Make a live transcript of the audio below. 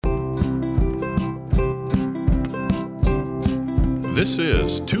This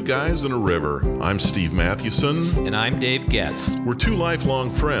is Two Guys in a River. I'm Steve Mathewson. And I'm Dave Getz. We're two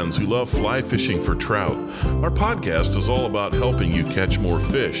lifelong friends who love fly fishing for trout. Our podcast is all about helping you catch more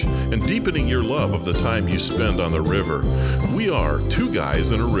fish and deepening your love of the time you spend on the river. We are Two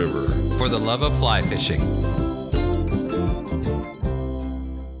Guys in a River. For the love of fly fishing.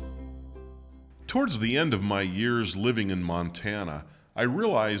 Towards the end of my years living in Montana, I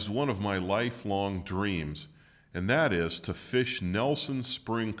realized one of my lifelong dreams, and that is to fish Nelson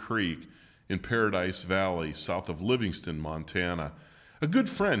Spring Creek in Paradise Valley, south of Livingston, Montana. A good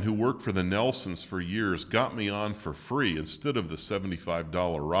friend who worked for the Nelsons for years got me on for free instead of the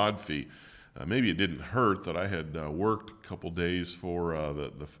 $75 rod fee. Maybe it didn't hurt that I had worked a couple days for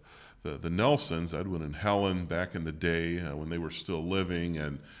the Nelsons, Edwin and Helen, back in the day when they were still living,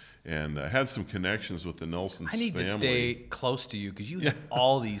 and had some connections with the Nelsons family. I need to stay close to you because you have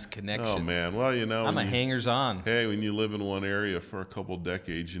all these connections. Oh, man. Well, you know. I'm a hangers-on. Hey, when you live in one area for a couple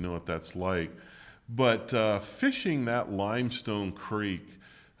decades, you know what that's like. But fishing that Limestone Creek,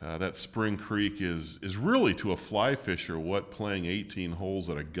 that Spring Creek, is really to a fly fisher what playing 18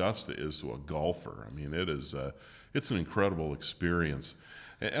 holes at Augusta is to a golfer. I mean, it's an incredible experience.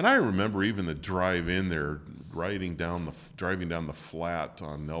 And I remember even the drive in there, driving down the flat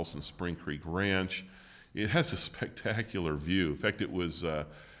on Nelson Spring Creek Ranch. It has a spectacular view. In fact, it was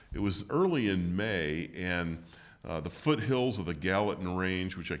early in May, and the foothills of the Gallatin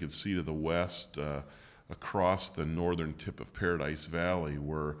Range, which I could see to the west across the northern tip of Paradise Valley,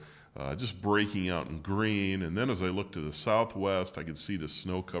 were just breaking out in green. And then as I looked to the southwest, I could see the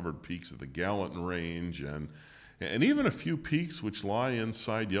snow-covered peaks of the Gallatin Range and even a few peaks which lie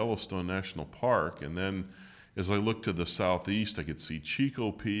inside Yellowstone National Park. And then as I looked to the southeast, I could see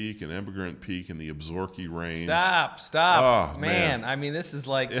Chico Peak and Emigrant Peak and the Absaroka Range. Stop. Oh, man. I mean, this is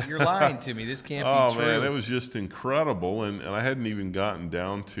like, you're lying to me. This can't be true. Oh, man, it was just incredible. And I hadn't even gotten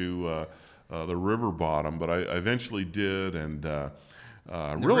down to the river bottom, but I eventually did. And the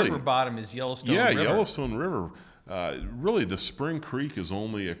really, river bottom is Yellowstone River. Yeah, Yellowstone River. Really, the Spring Creek is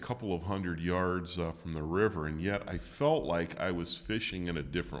only a couple of hundred yards from the river, and yet I felt like I was fishing in a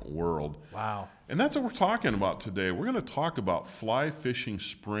different world. Wow. And that's what we're talking about today. We're going to talk about fly fishing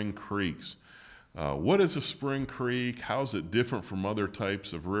spring creeks. What is a spring creek? How is it different from other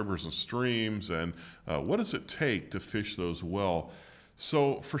types of rivers and streams? And what does it take to fish those well?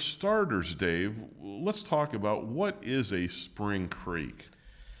 So for starters, Dave, let's talk about what is a spring creek.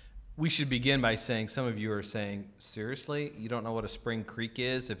 We should begin by saying, some of you are saying, seriously, you don't know what a spring creek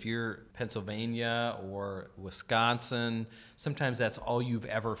is? If you're Pennsylvania or Wisconsin, sometimes that's all you've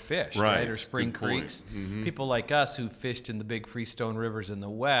ever fished, right? Or spring creeks. Mm-hmm. People like us who fished in the big freestone rivers in the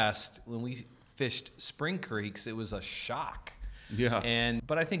West, when we fished spring creeks, it was a shock. Yeah.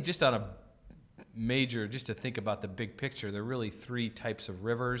 But I think just to think about the big picture, there are really three types of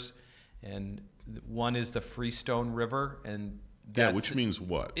rivers, and one is the Freestone River, and which means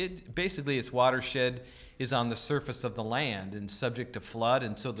what? Its watershed is on the surface of the land and subject to flood,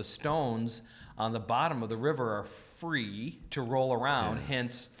 and so the stones on the bottom of the river are free to roll around,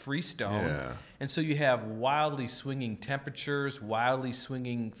 hence freestone. Yeah. And so you have wildly swinging temperatures, wildly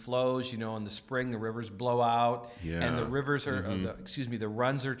swinging flows. You know, in the spring the rivers blow out, and the rivers are, the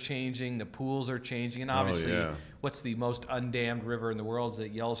runs are changing, the pools are changing, and obviously, what's the most undammed river in the world is the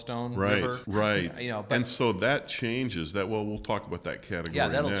Yellowstone River. Right. And so that changes that. Well, we'll talk about that category. Yeah,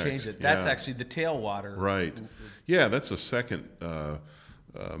 that'll next. change it. That's actually the tailwater. Right. Yeah, that's a second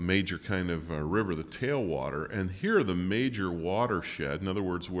major kind of river, the tailwater. And here the major watershed, in other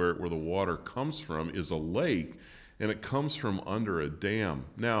words, where the water comes from, is a lake, and it comes from under a dam.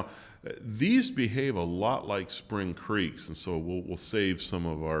 Now, these behave a lot like spring creeks, and so we'll save some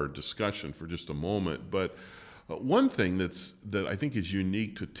of our discussion for just a moment. But one thing that I think is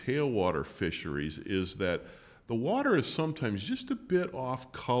unique to tailwater fisheries is that the water is sometimes just a bit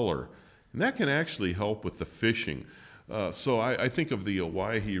off color, and that can actually help with the fishing. So I think of the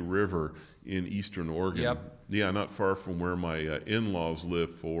Owyhee River in eastern Oregon. Yep. Yeah, not far from where my in-laws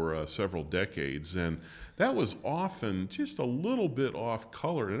lived for several decades. And that was often just a little bit off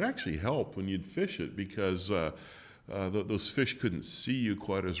color. It actually helped when you'd fish it because those fish couldn't see you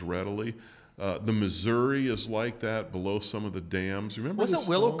quite as readily. The Missouri is like that below some of the dams. Remember, wasn't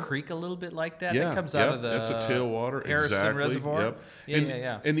Willow Creek a little bit like that? Yeah, that comes out of the that's a tailwater. Harrison Reservoir.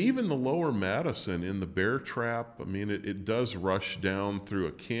 Yep. And even the lower Madison in the Bear Trap. I mean, it does rush down through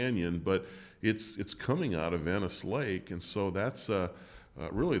a canyon, but it's coming out of Venice Lake, and so that's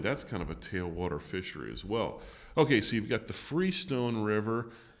really that's kind of a tailwater fishery as well. Okay, so you've got the Freestone River,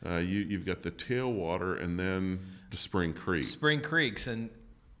 you've got the tailwater, and then the Spring Creek. Spring Creeks, and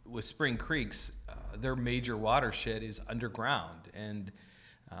with Spring Creeks, their major watershed is underground, and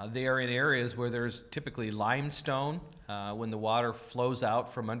they are in areas where there's typically limestone. When the water flows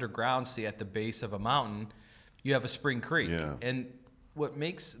out from underground, say at the base of a mountain, you have a spring creek. Yeah. And what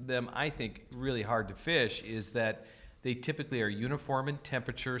makes them, I think, really hard to fish is that they typically are uniform in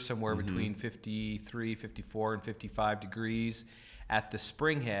temperature, somewhere between 53, 54, and 55 degrees at the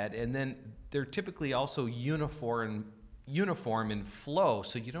spring head. And then they're typically also uniform in flow,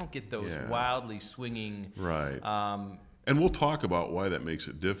 so you don't get those wildly swinging. Right. And we'll talk about why that makes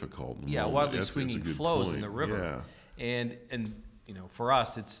it difficult. Wildly swinging flows point. in the river. Yeah. And for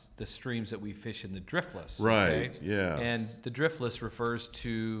us, it's the streams that we fish in the driftless. Right. Okay? Yeah. And the driftless refers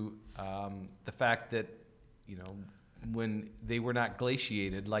to the fact that when they were not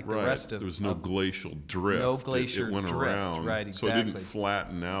glaciated like the rest of there was no glacial drift. No glacier it went drift. around. Right. Exactly. So it didn't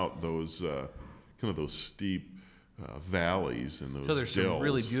flatten out those kind of those steep valleys and those. So there's dells. some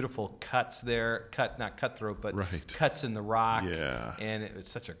really beautiful cuts there, not cutthroat, but Right. cuts in the rock. Yeah. And it's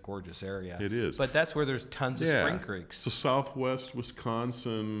such a gorgeous area. It is. But that's where there's tons of spring creeks. So southwest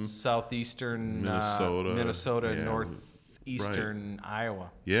Wisconsin, Southeastern Minnesota, and northeastern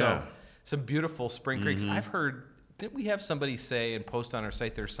Iowa. Yeah. So some beautiful spring creeks. I've heard, didn't we have somebody say and post on our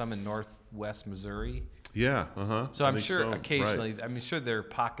site there's some in northwest Missouri? Yeah, So I'm sure occasionally, right. I'm sure they're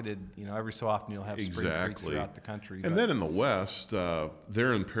pocketed, every so often you'll have spring creeks throughout the country. And then in the west,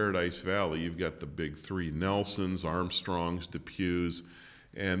 there in Paradise Valley, you've got the big three, Nelsons, Armstrongs, Depews,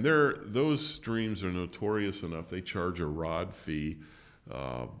 and those streams are notorious enough. They charge a rod fee,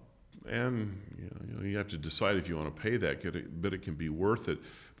 and you have to decide if you want to pay that, but it can be worth it.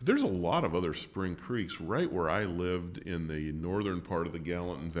 But there's a lot of other spring creeks right where I lived in the northern part of the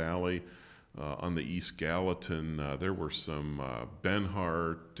Gallatin Valley. On the East Gallatin, there were some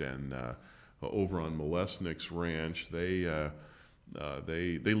Benhart and over on Molesnik's Ranch. They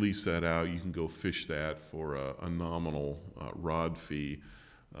lease that out. You can go fish that for a nominal rod fee.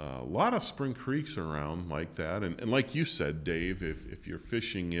 A lot of spring creeks around like that, and like you said, Dave, if you're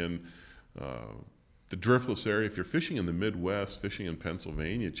fishing in the driftless area, if you're fishing in the Midwest, fishing in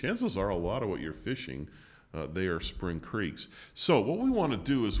Pennsylvania, chances are a lot of what you're fishing. They are spring creeks. So what we want to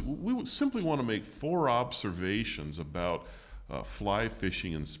do is we simply want to make 4 observations about fly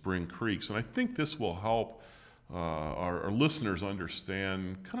fishing in spring creeks. And I think this will help our listeners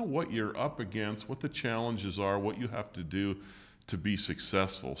understand kind of what you're up against, what the challenges are, what you have to do to be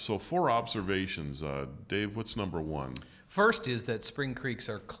successful. So 4 observations. Dave, what's number 1? First is that spring creeks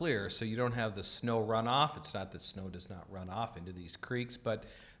are clear, so you don't have the snow runoff. It's not that snow does not run off into these creeks, but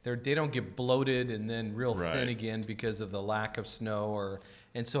they don't get bloated and then real thin again because of the lack of snow.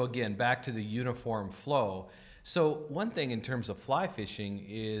 And so again, back to the uniform flow. So one thing in terms of fly fishing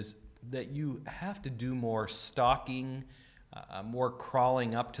is that you have to do more stalking, more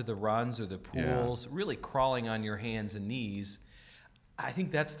crawling up to the runs or the pools, really crawling on your hands and knees. I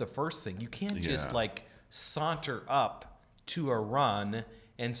think that's the first thing. You can't just saunter up to a run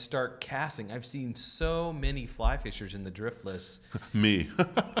and start casting. I've seen so many fly fishers in the driftless. Me.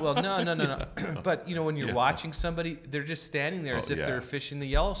 Well, no. But when you're watching somebody, they're just standing there as if they're fishing the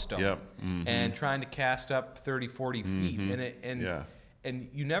Yellowstone and trying to cast up 30, 40 feet. And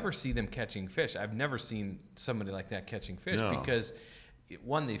you never see them catching fish. I've never seen somebody like that catching fish because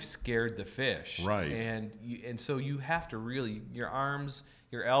one, they've scared the fish. Right. And so you have to really, your arms,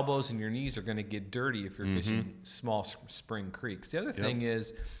 your elbows, and your knees are going to get dirty if you're fishing small spring creeks. The other thing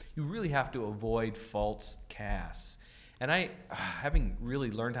is you really have to avoid false casts. And I, having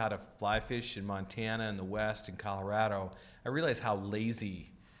really learned how to fly fish in Montana and the West and Colorado, I realized how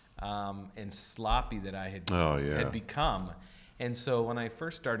lazy and sloppy that I had become. And so when I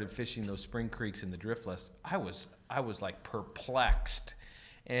first started fishing those spring creeks in the driftless, I was like perplexed.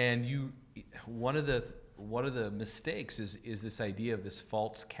 And one of the mistakes is this idea of this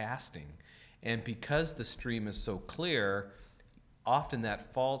false casting. And because the stream is so clear, often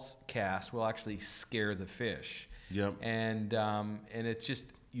that false cast will actually scare the fish. Yep. And it's just,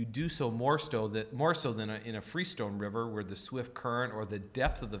 you do so more so than in a freestone river where the swift current or the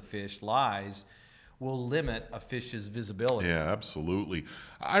depth of the fish lies will limit a fish's visibility. Yeah, absolutely.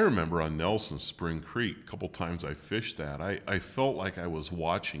 I remember on Nelson Spring Creek, a couple times I fished that. I felt like I was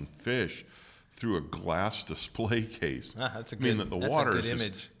watching fish through a glass display case. That's a good the water is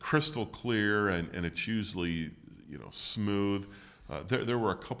image. just crystal clear and it's usually smooth. There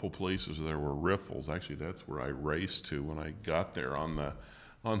were a couple places where there were riffles. Actually, that's where I raced to when I got there on the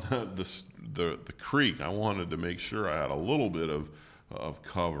creek. I wanted to make sure I had a little bit of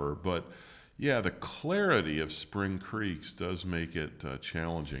cover, but yeah, the clarity of spring creeks does make it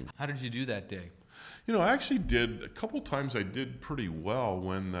challenging. How did you do that day? I actually did a couple times. I did pretty well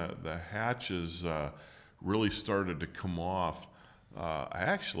when the hatches really started to come off. I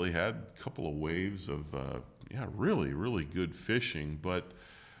actually had a couple of waves of really really good fishing, but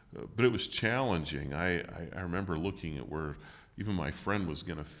it was challenging. I remember looking at where even my friend was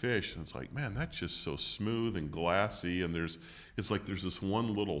going to fish, and it's like, man, that's just so smooth and glassy, and it's like there's this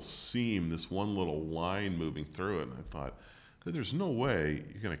one little seam, this one little line moving through it, and I thought, there's no way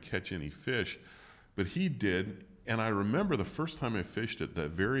you're going to catch any fish. But he did, and I remember the first time I fished at the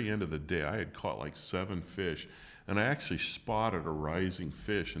very end of the day, I had caught like 7 fish, and I actually spotted a rising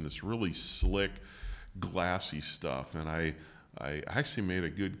fish in this really slick, glassy stuff, and I actually made a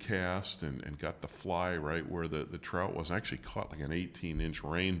good cast and got the fly right where the trout was. I actually caught like an 18-inch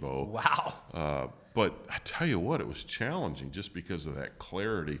rainbow. Wow. But I tell you what, it was challenging just because of that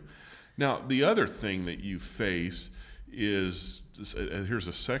clarity. Now, the other thing that you face is, here's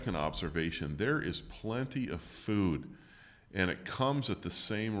a second observation, there is plenty of food, and it comes at the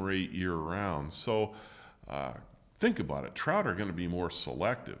same rate year-round. So think about it. Trout are going to be more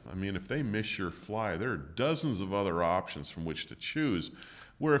selective. I mean, if they miss your fly, there are dozens of other options from which to choose.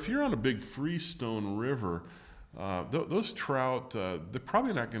 Where if you're on a big freestone river, those trout, they're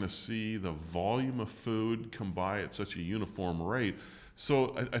probably not going to see the volume of food come by at such a uniform rate.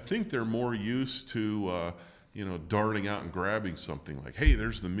 So I think they're more used to, darting out and grabbing something like, hey,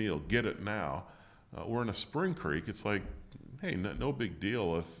 there's the meal, get it now. Or in a spring creek, it's like, hey, no big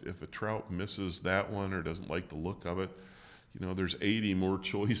deal if a trout misses that one or doesn't like the look of it. There's 80 more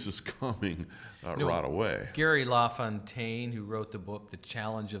choices coming right away. Gary LaFontaine, who wrote the book, The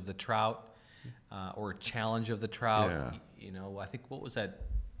Challenge of the Trout, or Challenge of the Trout, I think, what was that?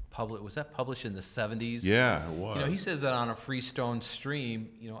 Was that published in the 70s? Yeah, it was. He says that on a freestone stream,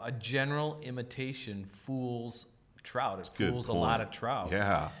 a general imitation fools trout. It fools a lot of trout.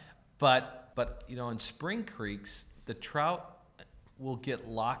 Yeah. But in spring creeks, the trout will get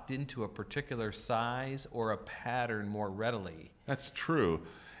locked into a particular size or a pattern more readily. That's true.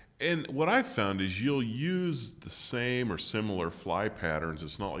 And what I've found is you'll use the same or similar fly patterns.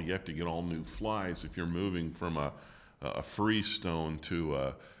 It's not like you have to get all new flies if you're moving from a freestone to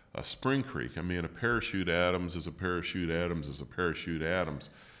a spring creek. I mean, a parachute Adams is a parachute Adams is a parachute Adams.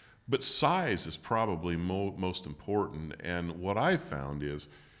 But size is probably most important. And what I've found is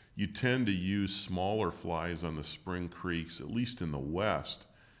you tend to use smaller flies on the spring creeks, at least in the west,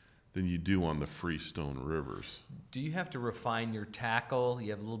 than you do on the freestone rivers. Do you have to refine your tackle?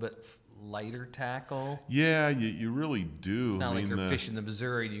 You have a little bit lighter tackle? Yeah, you really do. It's not like you're fishing the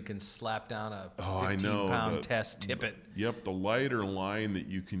Missouri and you can slap down a 15-pound test tippet. Yep, the lighter line that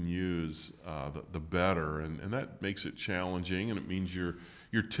you can use, the better, and that makes it challenging, and it means your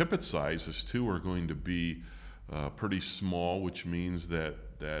tippet sizes too are going to be pretty small, which means that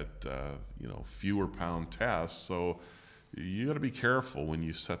fewer pound tests. So you got to be careful when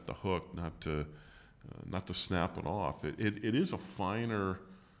you set the hook, not to snap it off. It is a finer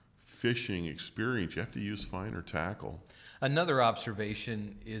fishing experience. You have to use finer tackle. Another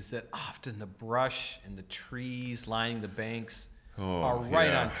observation is that often the brush and the trees lining the banks are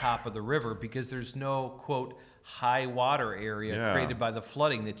right on top of the river because there's no, quote, high water area created by the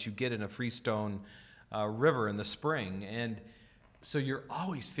flooding that you get in a freestone river in the spring. And so you're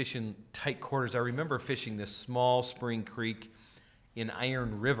always fishing tight quarters. I remember fishing this small spring creek in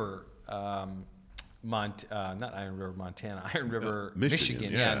Iron River, not Iron River, Montana, Iron River,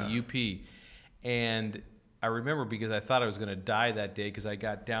 Michigan, in the UP. And I remember because I thought I was going to die that day because I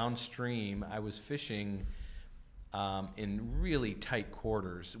got downstream. I was fishing in really tight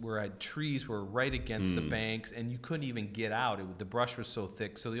quarters where trees were right against the banks and you couldn't even get out. The brush was so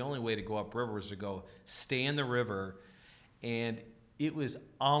thick. So the only way to go upriver was to stay in the river. And it was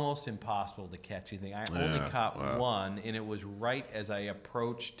almost impossible to catch anything. I only caught one, and it was right as I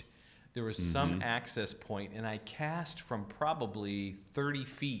approached. There was some access point, and I cast from probably 30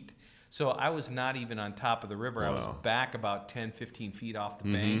 feet. So I was not even on top of the river. I was back about 10, 15 feet off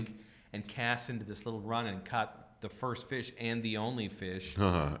the bank and cast into this little run and caught the first fish and the only fish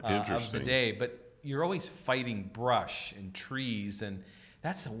of the day. But you're always fighting brush and trees, and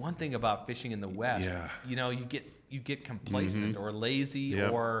that's the one thing about fishing in the West. Yeah. You get complacent or lazy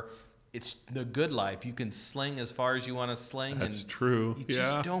or it's the good life. You can sling as far as you want to sling. That's true. You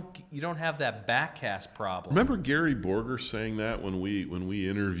just don't have that backcast problem. Remember Gary Borger saying that when we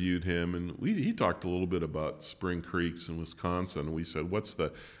interviewed him, and he talked a little bit about spring creeks in Wisconsin, and we said, what's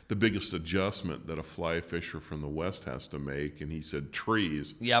the biggest adjustment that a fly fisher from the West has to make? And he said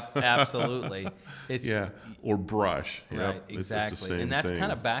trees. Yep, absolutely. Or brush. Right, yep. exactly. It's the same and that's thing.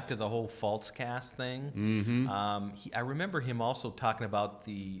 kind of back to the whole false cast thing. I remember him also talking about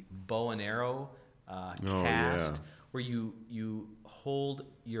the bow and arrow cast where you hold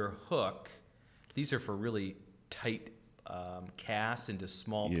your hook. These are for really tight casts into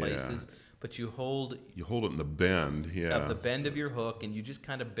small places, but you hold it in the bend, of the bend of your hook, and you just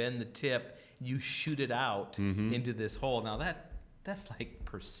kind of bend the tip. You shoot it out into this hole. Now that's like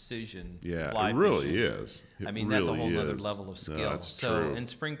precision. Fly it really fishing. is. I mean, that's a whole other level of skill. No, that's true. And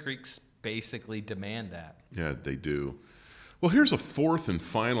spring creeks basically demand that. Yeah, they do. Well, here's a fourth and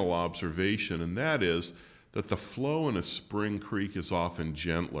final observation, and that is that the flow in a spring creek is often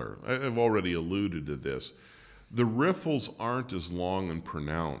gentler. I've already alluded to this. The riffles aren't as long and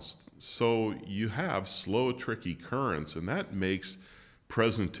pronounced, so you have slow, tricky currents, and that makes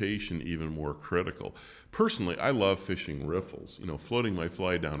presentation even more critical. Personally, I love fishing riffles. You know, floating my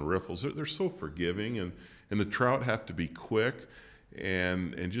fly down riffles, they're so forgiving, and the trout have to be quick,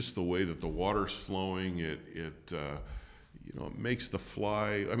 and just the way that the water's flowing, it makes the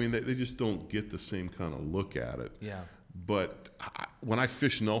fly. I mean, they just don't get the same kind of look at it. Yeah. But when I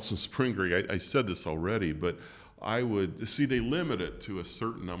fish Nelson Spring Creek, I said this already, but I would see they limit it to a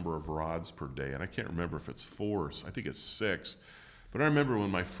certain number of rods per day, and I can't remember if it's 4. I think it's 6. But I remember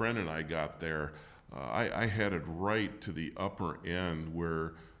when my friend and I got there, I headed right to the upper end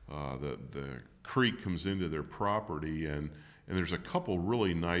where the creek comes into their property, and there's a couple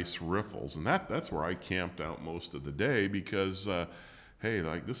really nice riffles, and that's where I camped out most of the day because, hey,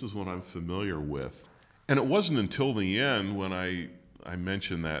 like this is what I'm familiar with. And it wasn't until the end when I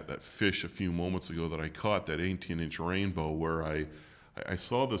mentioned that fish a few moments ago that I caught, that 18-inch rainbow, where I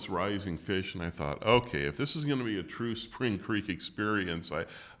saw this rising fish, and I thought, okay, if this is going to be a true Spring Creek experience,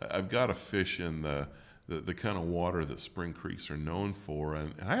 I've got to fish in the kind of water that spring creeks are known for.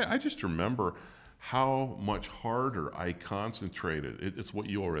 And I just remember how much harder I concentrated. It's what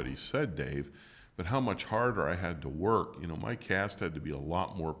you already said, Dave, but how much harder I had to work. You know, my cast had to be a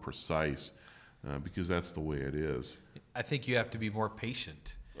lot more precise because that's the way it is. I think you have to be more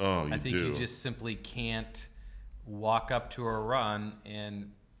patient. Oh, you I think do. you just simply can't walk up to a run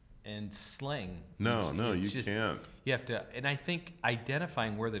and sling. No, you can't. You have to, and I think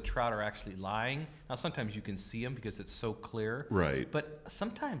identifying where the trout are actually lying. Now, sometimes you can see them because it's so clear. Right. But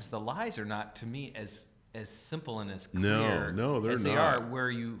sometimes the lies are not, to me, as simple and as clear No, they're as they not. are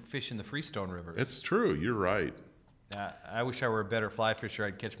where you fish in the Freestone River. It's true. You're right. I wish I were a better fly fisher.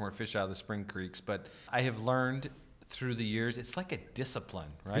 I'd catch more fish out of the spring creeks. But I have learned through the years, it's like a discipline,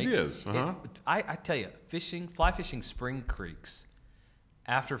 right? It is. I tell you, fly fishing spring creeks,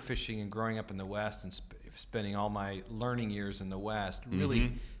 after fishing and growing up in the West and spending all my learning years in the West,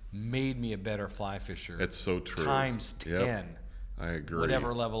 really made me a better fly fisher. It's so true. Times 10. Yep. I agree.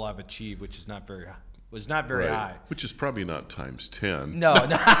 Whatever level I've achieved, which is not very high. Was not very high. Which is probably not times 10. No.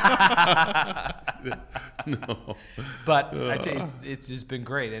 No. But I tell you, it's just been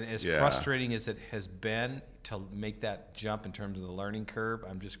great. And as frustrating as it has been to make that jump in terms of the learning curve,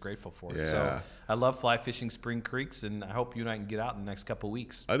 I'm just grateful for it. Yeah. So I love fly fishing spring creeks, and I hope you and I can get out in the next couple of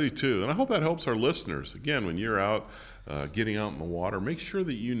weeks. I do too. And I hope that helps our listeners. Again, when you're out getting out in the water, make sure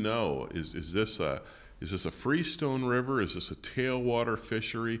that you know, is this a freestone river? Is this a tailwater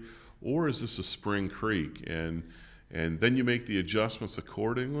fishery? Or is this a spring creek? And then you make the adjustments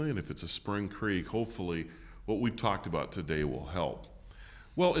accordingly. And if it's a spring creek, hopefully what we've talked about today will help.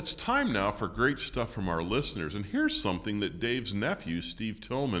 Well, it's time now for great stuff from our listeners. And here's something that Dave's nephew, Steve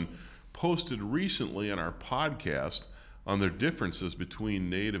Tillman, posted recently on our podcast on their differences between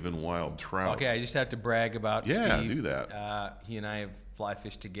native and wild trout. Okay, I just have to brag about Steve. Yeah, do that. He and I have fly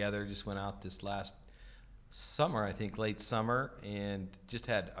fished together. Just went out this last summer, I think late summer, and just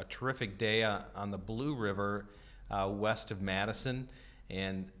had a terrific day on the Blue River west of Madison.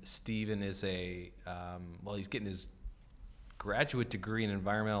 And Steven is he's getting his graduate degree in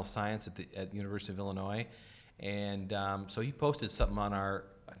environmental science at the University of Illinois. And so he posted something on our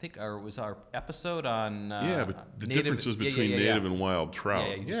episode on but the differences between native and wild trout.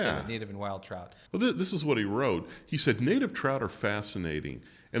 Yeah, you just said it, native and wild trout. Well, this is what he wrote. He said, native trout are fascinating,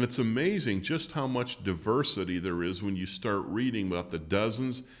 and it's amazing just how much diversity there is when you start reading about the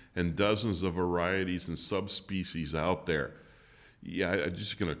dozens and dozens of varieties and subspecies out there. Yeah, I'm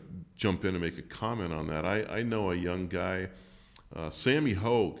just going to jump in and make a comment on that. I know a young guy, Sammy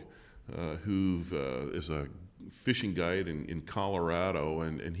Hogue, who is a fishing guide in Colorado,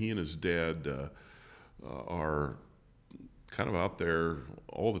 and he and his dad are kind of out there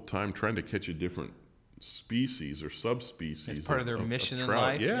all the time trying to catch a different species or subspecies. It's part of their mission in trout.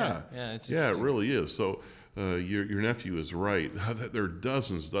 life. Yeah, it's it really is. So your nephew is right. There are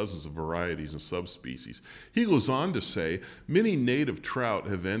dozens of varieties and subspecies. He goes on to say, many native trout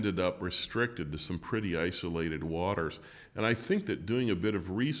have ended up restricted to some pretty isolated waters. And I think that doing a bit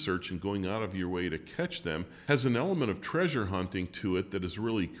of research and going out of your way to catch them has an element of treasure hunting to it that is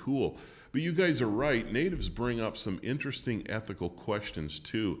really cool. But you guys are right. Natives bring up some interesting ethical questions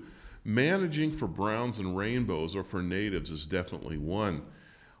too. Managing for browns and rainbows or for natives is definitely one.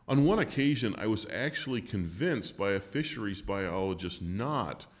 On one occasion, I was actually convinced by a fisheries biologist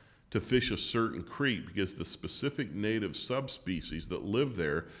not to fish a certain creek because the specific native subspecies that live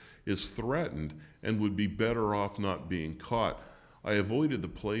there is threatened and would be better off not being caught. I avoided the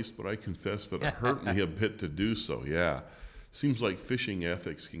place, but I confess that it hurt me a bit to do so. Yeah. Seems like fishing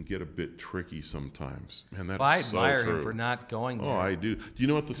ethics can get a bit tricky sometimes. Man, that's so true. I admire him for not going there. Oh, I do. Do you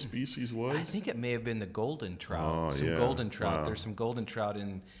know what the species was? I think it may have been the golden trout. Golden trout. Wow. There's some golden trout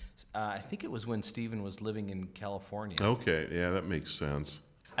in, I think it was when Stephen was living in California. Okay, yeah, that makes sense.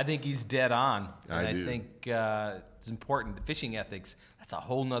 I think he's dead on. And I do. I think it's important. Fishing ethics, that's a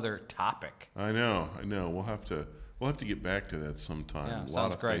whole nother topic. I know. We'll have to get back to that sometime. Yeah, a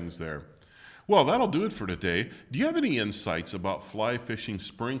lot of great. things there. Well, that'll do it for today. Do you have any insights about fly fishing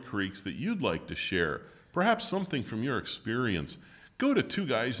spring creeks that you'd like to share? Perhaps something from your experience. Go to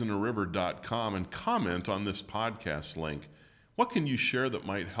twoguysinaRiver.com and comment on this podcast link. What can you share that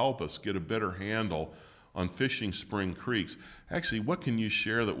might help us get a better handle on fishing spring creeks? Actually, what can you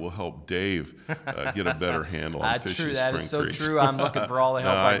share that will help Dave get a better handle on fishing spring creeks? That is so true. I'm looking for all the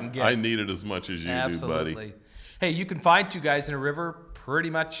help I can get. I need it as much as you do, buddy. Hey, you can find Two Guys in a River pretty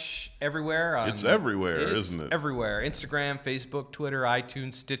much everywhere. It's everywhere, isn't it? Everywhere. Instagram, Facebook, Twitter,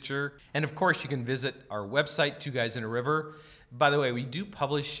 iTunes, Stitcher. And of course, you can visit our website, Two Guys in a River. By the way, we do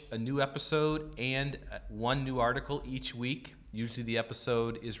publish a new episode and one new article each week. Usually the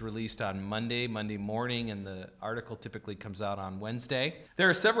episode is released on Monday morning, and the article typically comes out on Wednesday. There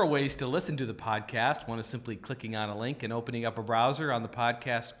are several ways to listen to the podcast. One is simply clicking on a link and opening up a browser on the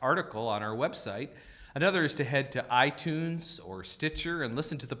podcast article on our website. Another is to head to iTunes or Stitcher and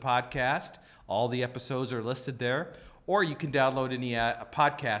listen to the podcast. All the episodes are listed there. Or you can download any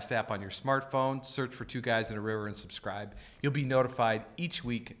podcast app on your smartphone, search for Two Guys in a River, and subscribe. You'll be notified each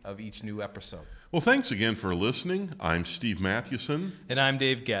week of each new episode. Well, thanks again for listening. I'm Steve Mathewson. And I'm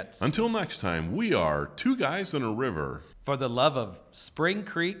Dave Getz. Until next time, we are Two Guys in a River. For the love of Spring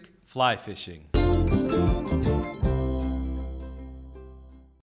Creek fly fishing.